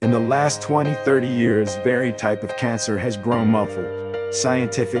In the last 20-30 years, very type of cancer has grown muffled.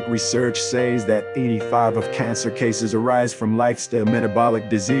 Scientific research says that 85% of cancer cases arise from lifestyle metabolic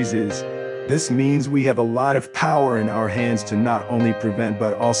diseases. This means we have a lot of power in our hands to not only prevent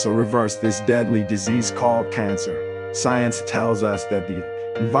but also reverse this deadly disease called cancer. Science tells us that the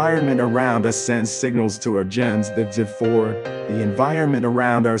environment around us sends signals to our genes that therefore, the environment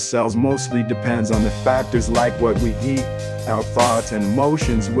around our cells mostly depends on the factors like what we eat, our thoughts and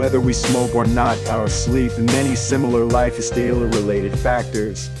emotions, whether we smoke or not, our sleep, and many similar lifestyle-related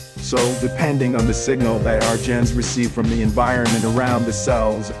factors. So, depending on the signal that our genes receive from the environment around the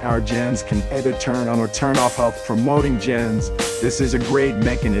cells, our genes can either turn on or turn off health-promoting genes. This is a great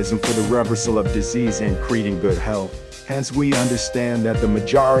mechanism for the reversal of disease and creating good health. Hence, we understand that the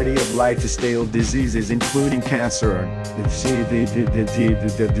majority of lifestyle diseases, including cancer,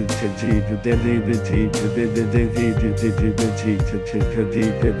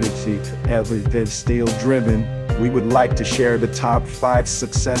 lifestyle-driven. We would like to share the top 5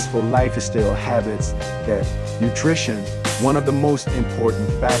 successful lifestyle habits. That nutrition, one of the most important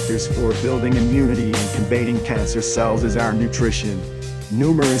factors for building immunity and combating cancer cells, is our nutrition.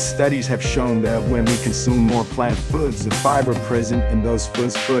 Numerous studies have shown that when we consume more plant foods, the fiber present in those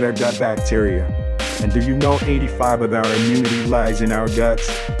foods food our gut bacteria. And do you know 85% of our immunity lies in our guts?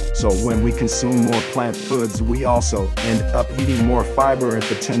 So when we consume more plant foods, we also end up eating more fiber and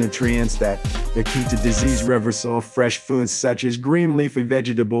phytonutrients that are key to disease reversal. Fresh foods such as green leafy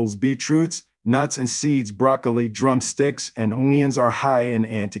vegetables, beetroots, nuts and seeds, broccoli, drumsticks, and onions are high in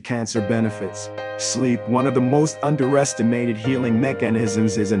anti-cancer benefits. Sleep, one of the most underestimated healing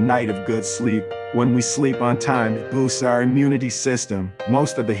mechanisms, is a night of good sleep. When we sleep on time, it boosts our immunity system.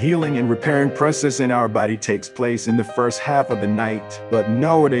 Most of the healing and repairing process in our body takes place in the first half of the night. But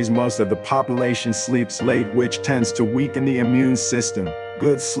nowadays, most of the population sleeps late, which tends to weaken the immune system.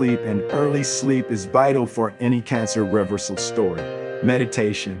 Good sleep and early sleep is vital for any cancer reversal story.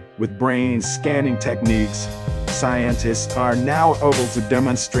 Meditation. With brain scanning techniques, scientists are now able to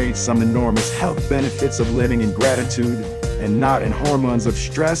demonstrate some enormous health benefits of living in gratitude and not in hormones of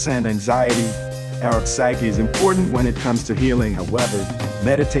stress and anxiety. Our psyche is important when it comes to healing. However,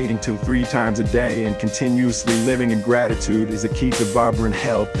 meditating 2-3 times a day and continuously living in gratitude is a key to vibrant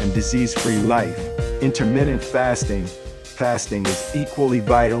health and disease-free life. Intermittent fasting. Fasting is equally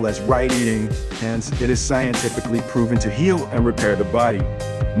vital as right eating, hence it is scientifically proven to heal and repair the body.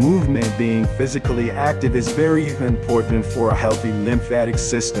 Movement, being physically active, is very important for a healthy lymphatic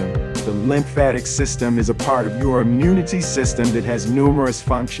system. The lymphatic system is a part of your immunity system that has numerous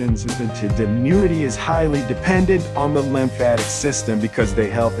functions. The immunity is highly dependent on the lymphatic system because they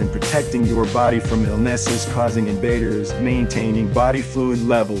help in protecting your body from illnesses causing invaders, maintaining body fluid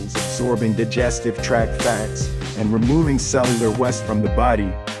levels, absorbing digestive tract fats, and removing cellular waste from the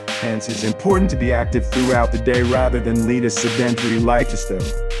body. Hence, it's important to be active throughout the day rather than lead a sedentary lifestyle.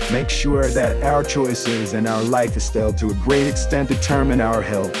 Make sure that our choices and our lifestyle to a great extent determine our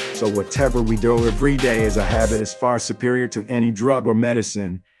health. So whatever we do every day as a habit is far superior to any drug or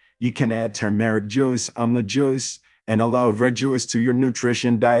medicine. You can add turmeric juice, amla juice, and aloe vera juice to your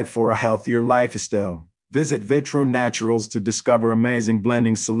nutrition diet for a healthier lifestyle. Visit Vitro Naturals to discover amazing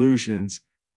blending solutions.